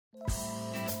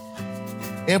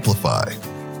Amplify,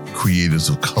 Creatives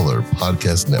of Color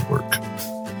Podcast Network.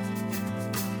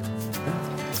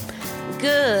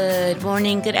 Good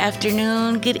morning, good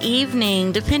afternoon, good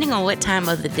evening, depending on what time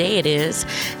of the day it is.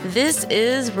 This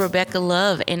is Rebecca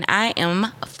Love, and I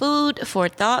am Food for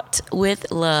Thought with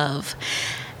Love.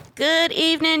 Good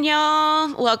evening,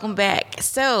 y'all. Welcome back.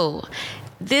 So,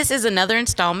 this is another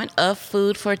installment of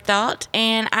Food for Thought,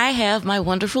 and I have my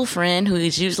wonderful friend who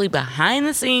is usually behind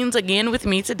the scenes again with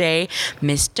me today,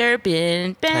 Mr.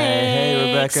 Ben Banks.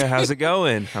 Hey, Rebecca. How's it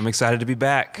going? I'm excited to be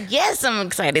back. Yes, I'm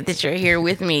excited that you're here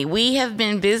with me. We have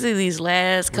been busy these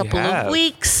last couple of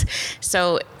weeks,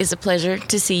 so it's a pleasure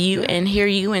to see you and hear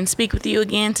you and speak with you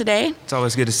again today. It's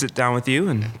always good to sit down with you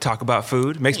and talk about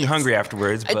food. Makes me hungry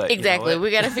afterwards. But exactly.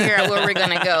 We got to figure out where we're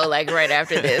going to go, like right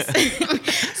after this.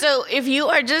 So if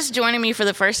you are just joining me for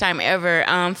the first time ever,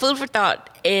 Food for Thought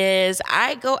is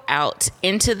I go out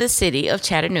into the city of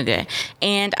Chattanooga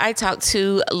and I talk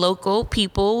to local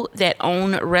people that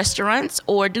own restaurants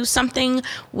or do something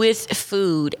with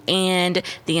food and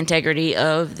the integrity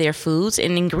of their foods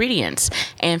and ingredients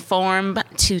and farm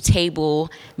to table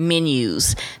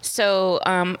menus. So,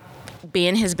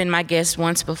 Ben has been my guest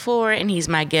once before, and he's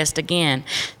my guest again.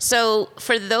 So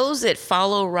for those that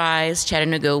follow Rise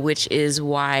Chattanooga, which is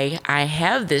why I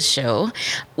have this show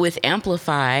with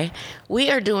Amplify, we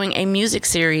are doing a music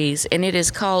series, and it is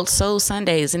called Soul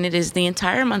Sundays, and it is the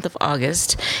entire month of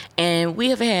August. And we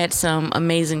have had some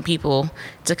amazing people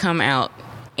to come out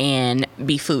and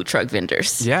be food truck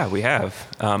vendors. Yeah, we have,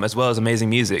 as well as amazing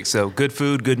music. So good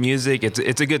food, good music. It's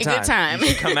a good time. Good time. You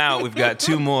should come out. We've got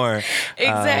two more.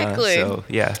 Exactly. So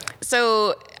yeah.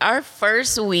 So our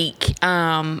first week,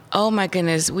 oh my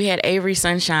goodness, we had Avery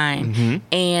Sunshine,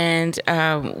 and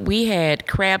we had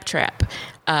Crab Trap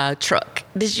truck.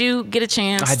 Did you get a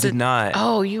chance? I did not.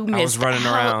 Oh, you missed. I was running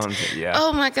around. Yeah.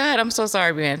 Oh my God, I'm so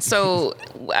sorry, man. So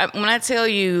when I tell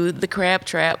you the Crab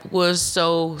Trap was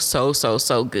so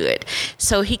good.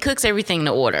 So he cooks everything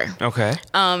to order. Okay.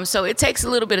 So it takes a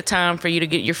little bit of time for you to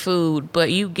get your food,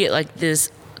 but you get like this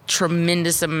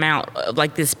tremendous amount of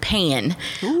like this pan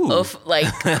of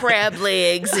like crab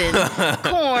legs and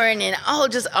corn and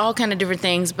all kind of different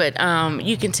things, but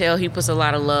you can tell he puts a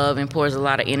lot of love and pours a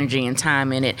lot of energy and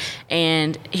time in it,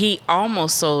 and he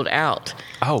almost sold out.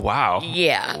 Oh wow.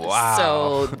 Yeah. Wow.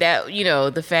 So that,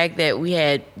 the fact that we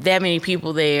had that many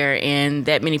people there and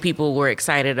that many people were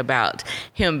excited about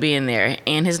him being there,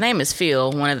 and his name is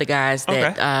Phil, one of the guys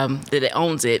that that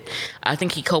owns it. I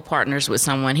think he co-partners with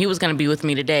someone. He was going to be with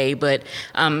me today, but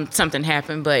something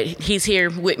happened, but he's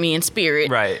here with me in spirit.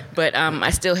 Right. But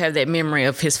I still have that memory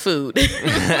of his food.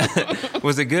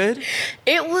 Was it good?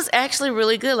 It was actually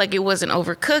really good. Like, it wasn't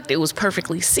overcooked. It was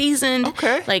perfectly seasoned.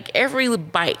 Okay. Like, every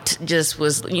bite just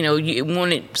was, you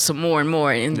wanted some more and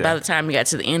more. And by the time we got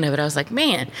to the end of it, I was like,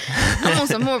 man, I want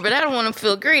some more, but I don't want to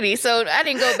feel greedy. So I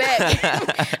didn't go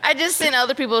back. I just sent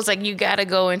other people. It's like, you got to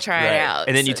go and try it out.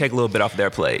 And then you take a little bit off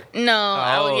their plate.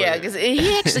 No. Yeah. Because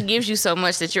he actually gives you so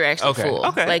much that you're actually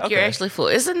full. You're actually full.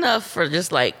 It's enough for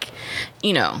just like,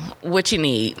 what you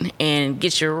need and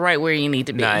get you right where you need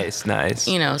to be. Nice.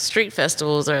 Street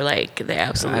festivals are like the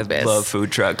absolute best. I love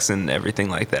food trucks and everything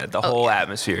like that. The whole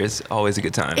atmosphere is always a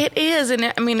good time. It is. And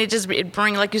it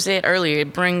brings, like you said earlier,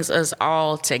 it brings us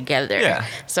all together. Yeah.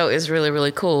 So it's really,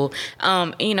 really cool.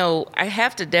 I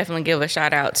have to definitely give a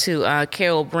shout out to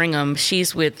Carol Brigham.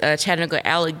 She's with Chattanooga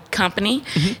Alley Company.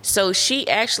 So she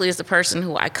actually is the person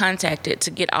who I contacted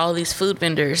to get all these food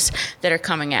vendors that are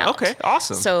coming out. Okay,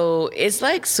 awesome. So it's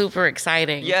like super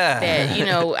exciting. Yeah. That,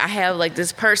 I have like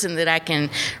this person that I can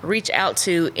reach out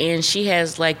to, and she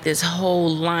has like this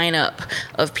whole lineup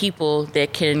of people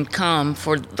that can come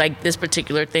for like this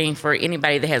particular thing for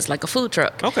anybody that has like a food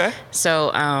truck. Okay.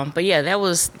 So, but yeah, that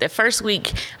was the first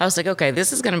week. I was like, okay,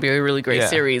 this is going to be a really great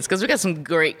series because we got some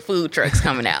great food trucks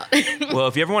coming out. Well,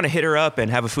 if you ever want to hit her up and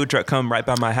have a food truck come right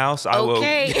by my house, I will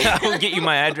get you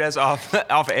my address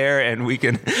off air, and we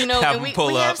can have them pull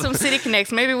up. We have some city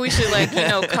connects. Maybe we should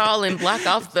call and block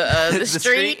off the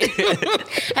street.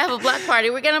 Have a block party.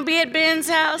 We're gonna be at Ben's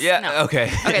house. Yeah. No.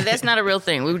 Okay. Okay, that's not a real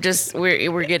thing.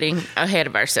 We're getting ahead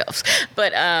of ourselves.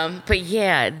 But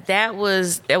yeah, that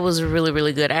was really,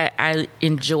 really good. I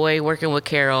enjoy working with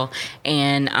Carol,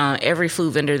 and every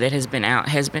food vendor that has been out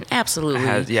has been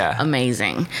absolutely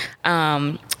amazing.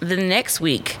 The next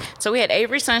week, so we had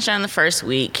Avery Sunshine the first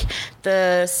week.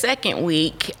 The second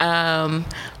week, one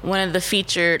of the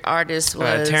featured artists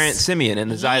was Terrence Simeon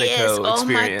and the Zydeco Experience. Oh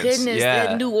my goodness,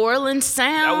 that New Orleans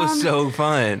sound. That was so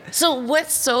fun.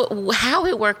 So how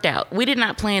it worked out, we did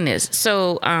not plan this.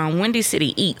 So Windy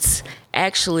City Eats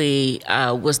actually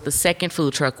was the second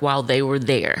food truck while they were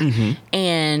there.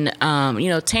 And,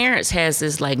 Terrence has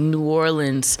this like New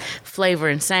Orleans flavor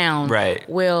and sound. Right.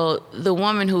 Well, the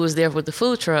woman who was there with the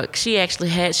food truck, she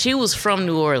was from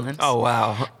New Orleans. Oh,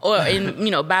 wow.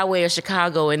 Or by way of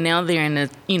Chicago, and now they're in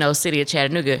the, city of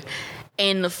Chattanooga.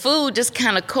 And the food just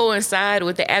kind of coincided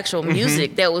with the actual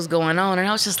music that was going on. And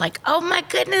I was just like, oh my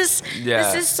goodness,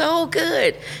 this is so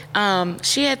good.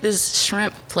 She had this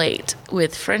shrimp plate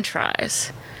with French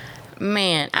fries.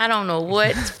 Man, I don't know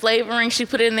what flavoring she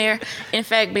put in there. In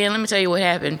fact, Ben, let me tell you what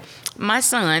happened. My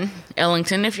son,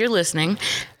 Ellington, if you're listening,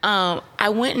 I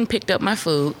went and picked up my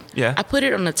food. Yeah. I put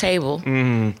it on the table.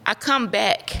 I come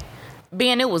back.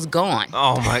 Ben, it was gone.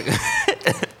 Oh my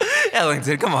God.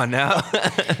 Ellington, come on now.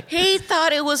 He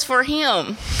thought it was for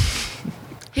him.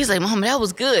 He's like, Mom, that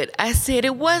was good. I said,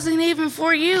 it wasn't even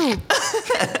for you.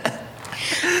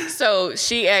 So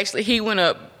he went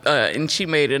up and she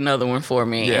made another one for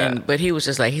me. Yeah. But he was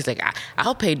just like,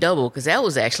 I'll pay double because that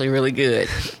was actually really good.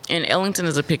 And Ellington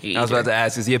is a picky eater. I was about to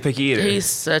ask, is he a picky eater? He's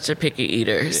such a picky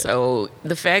eater. Yeah. So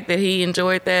the fact that he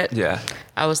enjoyed that,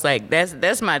 I was like,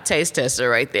 that's my taste tester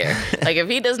right there. Like, if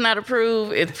he does not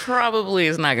approve, it probably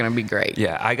is not going to be great.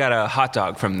 Yeah, I got a hot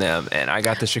dog from them, and I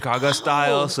got the Chicago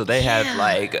style, so they had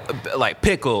like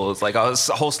pickles, like a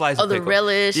whole slice of pickles. The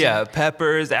relish. Yeah,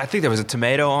 peppers. I think there was a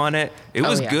tomato on it. It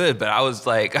was good, but I was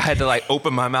like, I had to like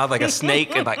open my mouth like a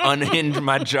snake and like unhinge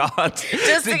my jaw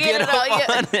just to get it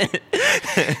all. On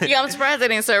it. Yeah, I'm surprised they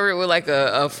didn't serve it with like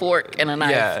a fork and a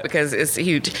knife because it's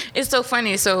huge. It's so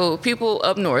funny. So people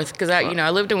up north, because I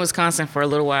lived in Wisconsin for a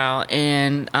little while,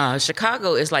 and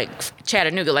Chicago is like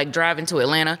Chattanooga, like driving to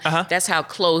Atlanta. That's how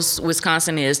close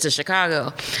Wisconsin is to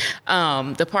Chicago.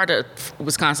 The part of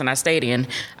Wisconsin I stayed in,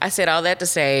 I said all that to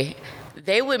say,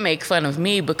 they would make fun of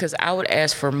me because I would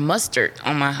ask for mustard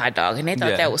on my hot dog, and they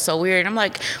thought that was so weird. I'm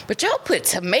like, but y'all put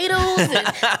tomatoes and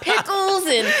pickles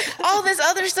and all this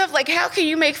other stuff. Like, how can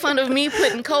you make fun of me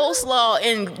putting coleslaw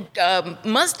and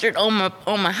mustard on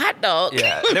my hot dog?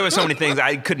 Yeah, there were so many things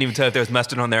I couldn't even tell if there was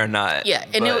mustard on there or not. Yeah,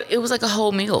 and it was like a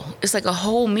whole meal. It's like a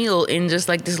whole meal in just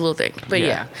like this little thing. But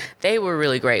yeah, they were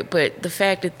really great. But the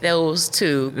fact that those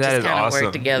two just kind of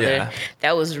worked together,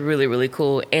 that was really, really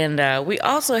cool. And we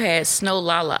also had Snow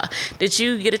Lala. Did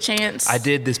you get a chance? I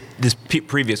did this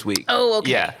previous week. Oh,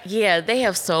 okay. Yeah, they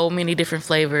have so many different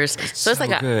flavors. So it's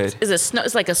like good.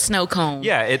 It's like a snow cone.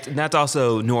 Yeah, and that's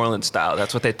also New Orleans style.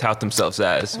 That's what they tout themselves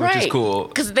as, which is cool.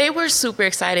 Because they were super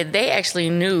excited. They actually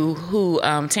knew who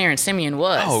Terrence Simeon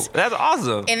was. Oh, that's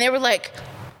awesome. And they were like,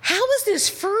 how is this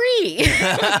free?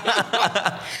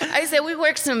 I said, we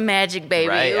worked some magic, baby.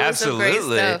 Right, it was absolutely. some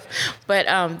great stuff.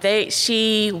 But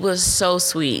she was so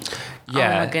sweet. Yeah.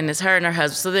 Oh my goodness, her and her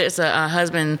husband. So there's a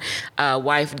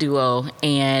husband-wife duo,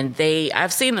 and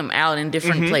I've seen them out in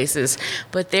different places,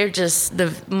 but they're just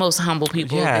the most humble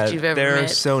people that you've ever met. They're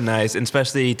so nice, and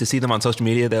especially to see them on social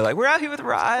media. They're like, we're out here with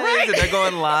Rise, and they're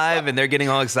going live, and they're getting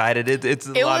all excited. It's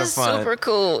a lot of fun. It was super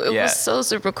cool. It was so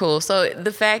super cool. So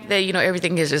the fact that,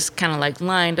 everything is just kind of like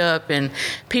lined up, and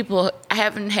people, I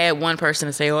haven't had one person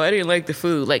to say, oh, I didn't like the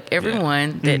food. Like,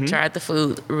 everyone that tried the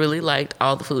food really liked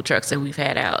all the food trucks that we've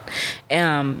had out.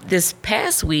 This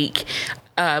past week,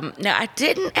 now I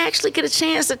didn't actually get a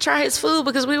chance to try his food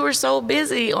because we were so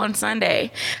busy on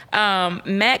Sunday.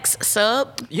 Max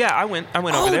Sub. Yeah, I went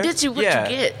over there. Oh, did you?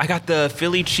 What'd you get? I got the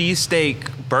Philly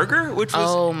cheesesteak burger, which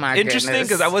was interesting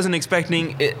because I wasn't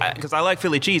expecting it, because I like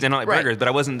Philly cheese and I like burgers, but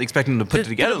I wasn't expecting to put it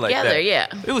together like that. Yeah.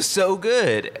 It was so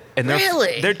good. And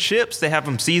their chips, they have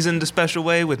them seasoned a special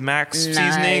way with Max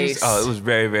seasonings. Oh, it was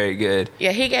very, very good.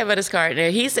 Yeah, he gave out his card. Now,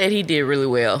 he said he did really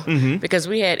well because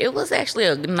it was actually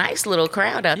a nice little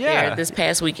crowd out there this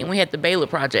past weekend. We had the Baylor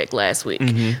Project last week.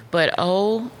 But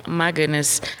oh my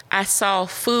goodness, I saw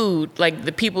food, like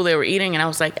the people that were eating, and I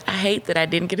was like, I hate that I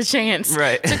didn't get a chance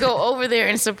to go over there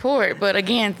and support. But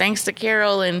again, thanks to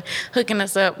Carol and hooking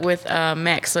us up with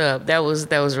Max Sub. That was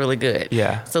really good.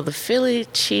 Yeah. So the Philly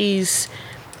cheese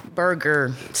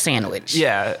burger sandwich.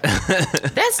 Yeah.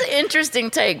 That's an interesting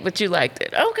take, but you liked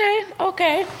it.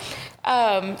 Okay.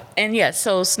 And yeah,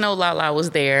 so Snow Lala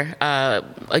was there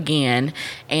again,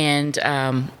 and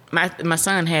my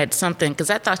son had something, because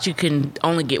I thought you can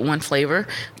only get one flavor,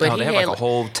 but they have like a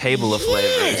whole table of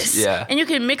flavors. Yeah, and you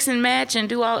can mix and match and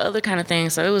do all other kind of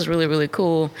things. So it was really, really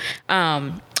cool.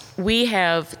 We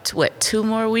have 2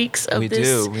 more weeks of this? We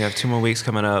do. We have 2 more weeks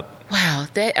coming up. Wow,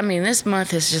 this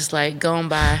month has just like gone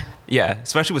by Yeah,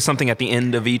 especially with something at the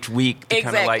end of each week to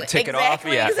kind of like tick it off.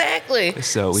 Yeah, exactly.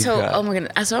 So oh my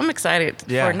goodness. So I'm excited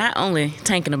for not only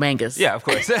Tank-N-the-Bangas. Yeah, of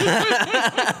course.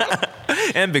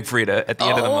 And Big Frida at the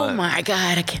end of the month. Oh my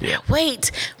God, I can't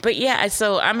wait. But yeah,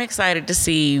 so I'm excited to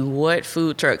see what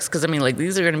food trucks, because I mean, like,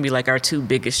 these are going to be like our 2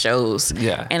 biggest shows.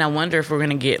 Yeah. And I wonder if we're going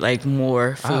to get like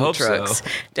more food trucks. So.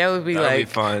 That would be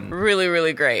fun. Really,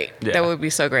 really great. Yeah. That would be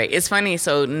so great. It's funny.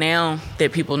 So now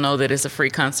that people know that it's a free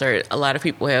concert, a lot of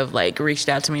people have like reached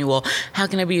out to me. Well, how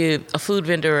can I be a food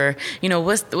vendor? Or, you know,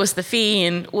 what's the fee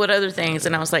and what other things?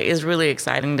 And I was like, it's really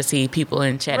exciting to see people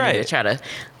in Chattanooga try to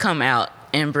come out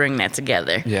and bring that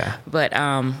together. Yeah. But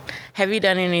have you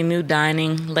done any new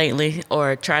dining lately,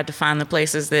 or tried to find the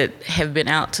places that have been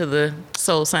out to the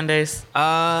Soul Sundays?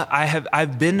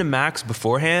 I've been to Max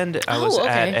beforehand. I was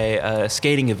at a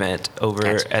skating event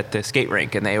over at the skate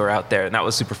rink, and they were out there, and that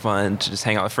was super fun to just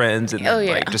hang out with friends and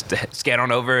like just to skate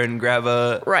on over and grab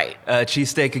a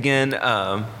cheesesteak again.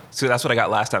 So that's what I got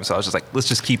last time. So I was just like, let's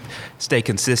just stay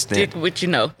consistent. Stick with what you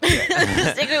know.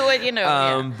 Stick with what you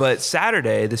know. But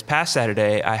this past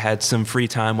Saturday, I had some free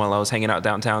time while I was hanging out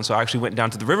downtown. So I actually went down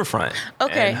to the riverfront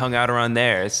and hung out around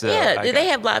there. So did they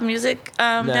have live music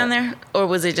down there? Or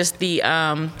was it just the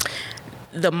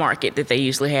market that they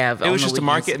usually have? It was just a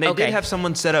market, and they did have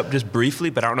someone set up just briefly,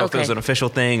 but I don't know if it was an official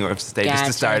thing or if they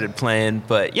just started playing.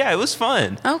 But yeah, it was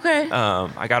fun. Okay.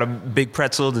 I got a big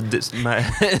pretzel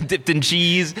dipped in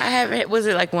cheese. I haven't. Was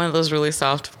it like one of those really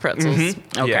soft pretzels?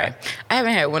 Mm-hmm. Okay. Yeah. I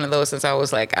haven't had one of those since I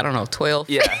was like, I don't know, 12.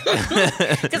 Yeah.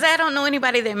 Because I don't know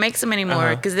anybody that makes them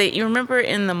anymore. Because you remember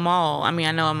in the mall. I mean,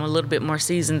 I know I'm a little bit more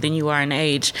seasoned than you are in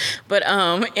age, but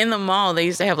in the mall they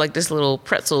used to have like this little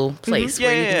pretzel place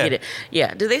where you can get it.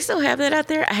 Yeah, do they still have that out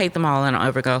there? I hate the mall. I don't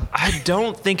ever go. I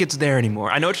don't think it's there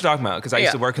anymore. I know what you're talking about because I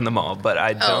used to work in the mall, but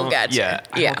I don't. Oh, gotcha. Yeah,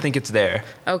 I don't think it's there.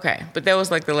 Okay, but that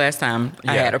was like the last time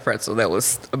I had a pretzel. That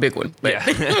was a big one. But.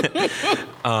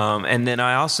 Yeah. And then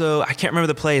I can't remember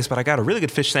the place, but I got a really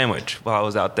good fish sandwich while I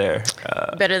was out there.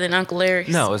 Better than Uncle Larry's?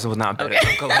 No, it was not better than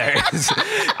Uncle Larry's.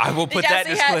 I will put that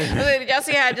disclaimer. Did y'all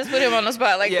see how I just put him on the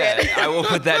spot like that? Yeah, I will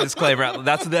put that disclaimer out.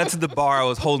 That's the bar I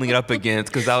was holding it up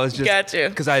against because I was just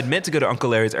because I had meant to go to Uncle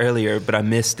Larry's earlier, but I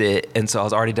missed it, and so I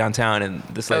was already downtown, and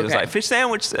this lady was like, fish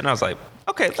sandwich, and I was like,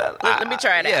 okay, let me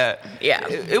try it out. Yeah.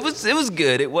 It was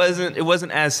good. It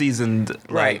wasn't as seasoned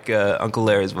like Uncle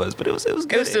Larry's was, but it was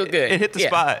good. It was still good. It hit the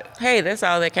spot. Hey, that's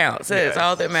all that counts. That's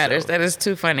all that matters. That is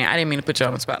too funny. I didn't mean to put you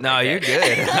on the spot. No, you're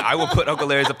good. I will put Uncle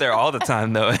Larry's up there all the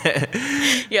time, though.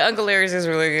 Yeah, Uncle Larry's is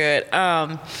really good.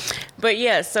 But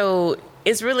yeah, so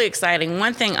it's really exciting.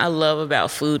 One thing I love about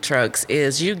food trucks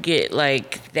is you get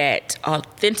like that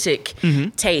authentic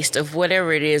taste of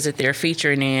whatever it is that they're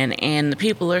featuring in, and the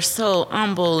people are so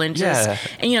humble and just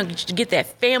and you get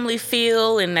that family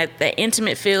feel and that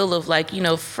intimate feel of like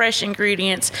fresh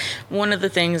ingredients. One of the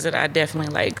things that I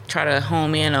definitely like try to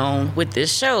home in on with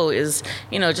this show is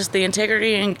just the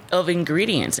integrity of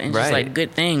ingredients and just like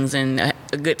good things and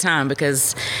a good time,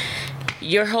 because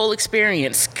your whole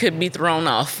experience could be thrown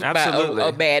off by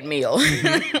a bad meal.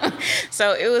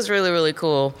 So it was really, really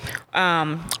cool.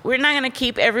 We're not going to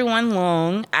keep everyone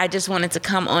long. I just wanted to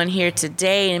come on here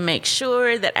today and make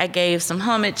sure that I gave some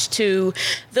homage to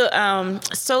the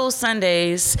Soul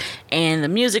Sundays and the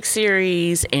music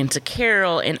series and to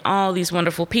Carol and all these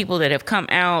wonderful people that have come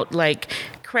out, like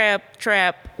Crab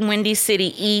Trap, Windy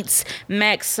City Eats,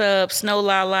 Max Sub, Snow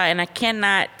Lala, and I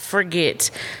cannot forget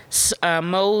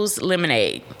Moe's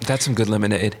Lemonade. That's some good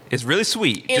lemonade. It's really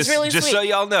sweet. It's really sweet. Just so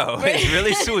y'all know, it's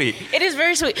really sweet. It is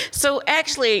very sweet. So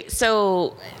actually,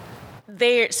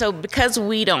 because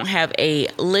we don't have a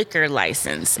liquor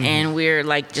license and we're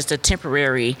like just a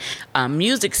temporary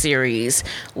music series,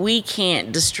 we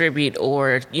can't distribute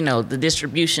the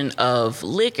distribution of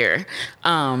liquor.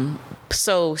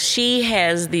 So she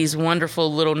has these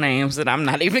wonderful little names that I'm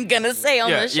not even going to say on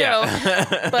the show.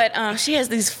 But she has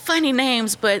these funny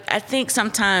names, but I think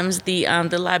sometimes the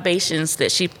libations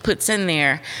that she puts in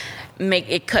there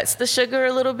it cuts the sugar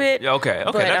a little bit. Okay,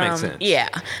 that makes sense. Yeah.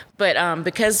 But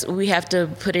because we have to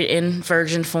put it in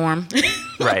virgin form,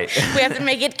 right? We have to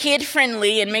make it kid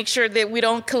friendly and make sure that we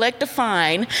don't collect a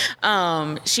fine.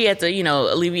 She had to,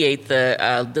 alleviate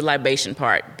the libation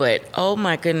part. But oh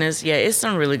my goodness, it's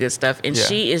some really good stuff, and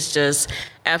she is just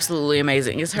absolutely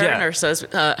amazing. It's her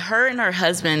and her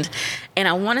husband, and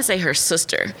I want to say her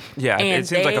sister. Yeah, and it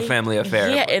seems like a family affair.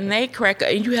 Yeah, and they crack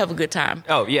and you have a good time.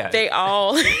 Oh yeah, they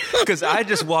all. Because I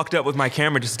just walked up with my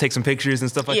camera just to take some pictures and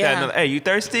stuff like that. And hey, you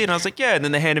thirsty? And I was like, yeah. And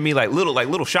then they handed me like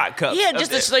little shot cups. Yeah,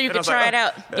 just so you could try it out.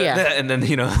 Yeah. And then,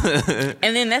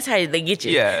 and then that's how they get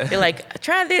you. Yeah. They're like,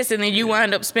 try this. And then you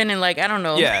wind up spending like, I don't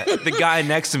know. Yeah. The guy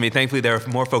next to me, thankfully, they were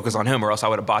more focused on him or else I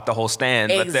would have bought the whole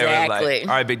stand. Exactly. But they were like,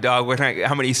 all right, big dog,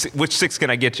 which 6 can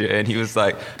I get you? And he was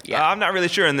like, I'm not really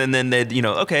sure. And then they'd,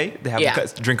 okay, they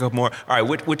have to drink up more. All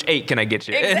right, which 8 can I get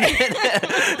you?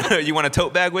 Exactly. You want a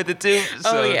tote bag with it too?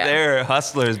 So they're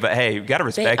hustlers, but hey, you got to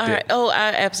respect it. Oh,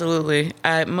 absolutely.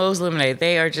 Moe's Lemonade,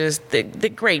 they are just the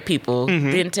great people,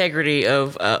 the integrity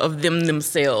of them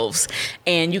themselves.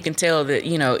 And you can tell that,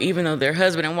 even though they're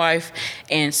husband and wife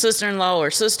and sister-in-law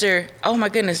or sister, oh my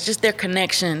goodness, just their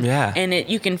connection. Yeah. And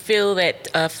you can feel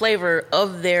that flavor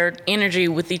of their energy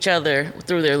with each other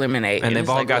through their lemonade. And they've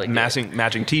all got really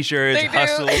matching t-shirts,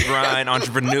 hustle, grind,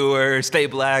 entrepreneur, stay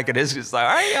black. And it's just like,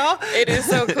 all right, y'all. It is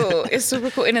so cool. It's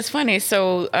super cool. And it's funny.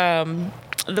 So,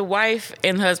 the wife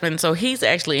and husband, so he's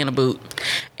actually in a boot,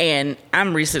 and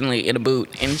I'm recently in a boot,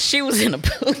 and she was in a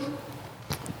boot.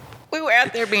 We were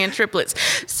out there being triplets.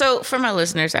 So for my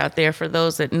listeners out there, for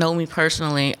those that know me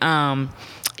personally, I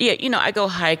go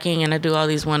hiking and I do all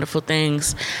these wonderful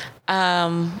things.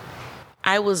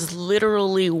 I was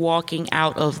literally walking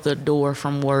out of the door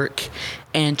from work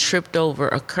and tripped over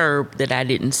a curb that I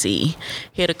didn't see,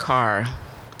 hit a car,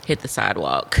 hit the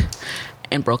sidewalk,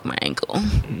 and broke my ankle.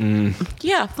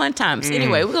 Yeah, fun times.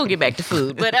 Anyway, we're going to get back to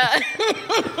food. But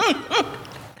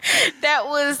that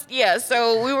was,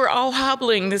 so we were all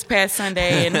hobbling this past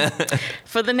Sunday. And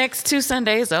for the next 2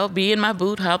 Sundays, I'll be in my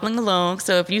boot hobbling along.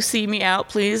 So if you see me out,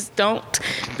 please don't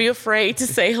be afraid to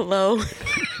say hello.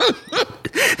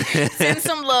 Send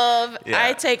some love. Yeah.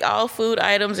 I take all food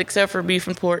items except for beef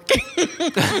and pork.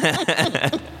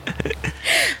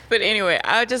 But anyway,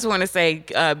 I just want to say,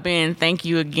 Ben, thank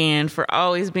you again for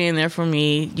always being there for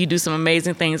me. You do some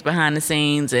amazing things behind the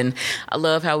scenes, and I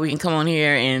love how we can come on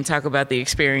here and talk about the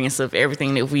experience of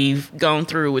everything that we've gone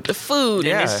through with the food.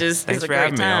 Yeah, and it's thanks a for great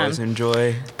having time. me. I always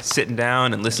enjoy sitting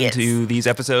down and listening to these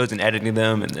episodes and editing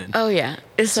them. And then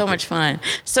it's so much fun.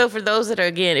 So for those that are,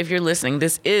 again, if you're listening,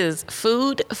 this is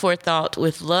Food for Thought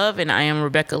with Love, and I am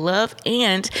Rebecca Love.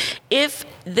 And if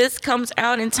this comes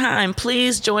out in time,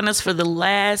 please join us for the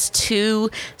last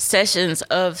 2 sessions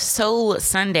of Soul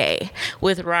Sunday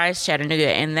with Rise Chattanooga,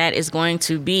 and that is going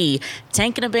to be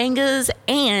Tankanabangas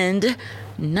and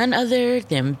none other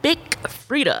than Big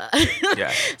Frida.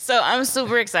 Yeah. So I'm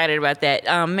super excited about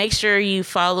that. Make sure you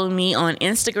follow me on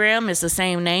Instagram. It's the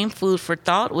same name, Food for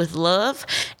Thought with Love.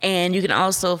 And you can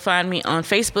also find me on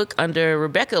Facebook under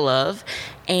Rebecca Love.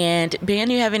 And Ben,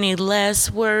 you have any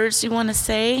last words you want to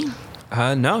say?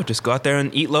 No, just go out there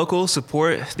and eat local,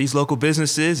 support these local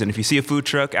businesses. And if you see a food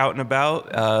truck out and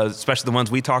about, especially the ones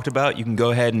we talked about, you can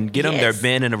go ahead and get them. They're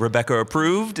Ben and Rebecca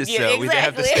approved. Yeah, so we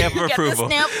have the stamp of approval.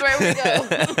 The stamp, there we go.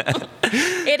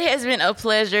 It has been a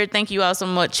pleasure. Thank you all so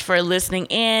much for listening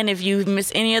in. If you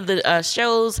missed any of the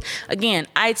shows, again,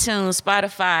 iTunes,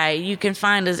 Spotify, you can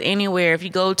find us anywhere. If you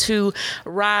go to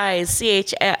Rise,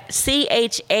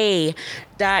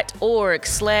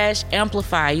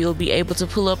 CHA.org/amplify, you'll be able to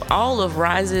pull up all of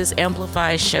Rise's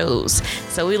Amplify shows.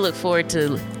 So we look forward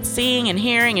to seeing and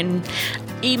hearing and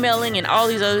emailing and all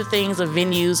these other things of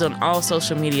venues on all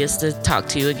social medias to talk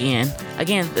to you again.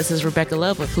 Again, this is Rebecca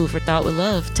Love with Food for Thought with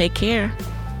Love. Take care.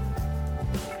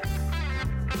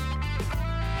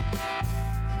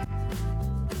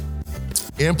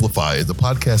 Amplify is a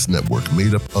podcast network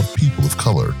made up of people of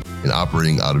color and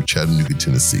operating out of Chattanooga,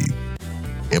 Tennessee.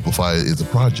 Amplify is a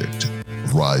project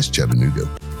of Rise Chattanooga,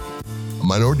 a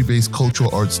minority-based cultural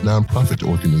arts nonprofit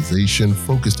organization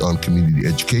focused on community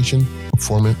education,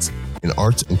 performance, and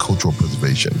arts and cultural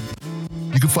preservation.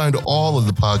 You can find all of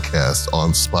the podcasts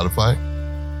on Spotify,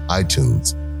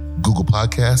 iTunes, Google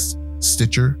Podcasts,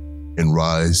 Stitcher, and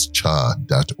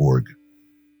risecha.org.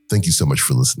 Thank you so much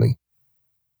for listening.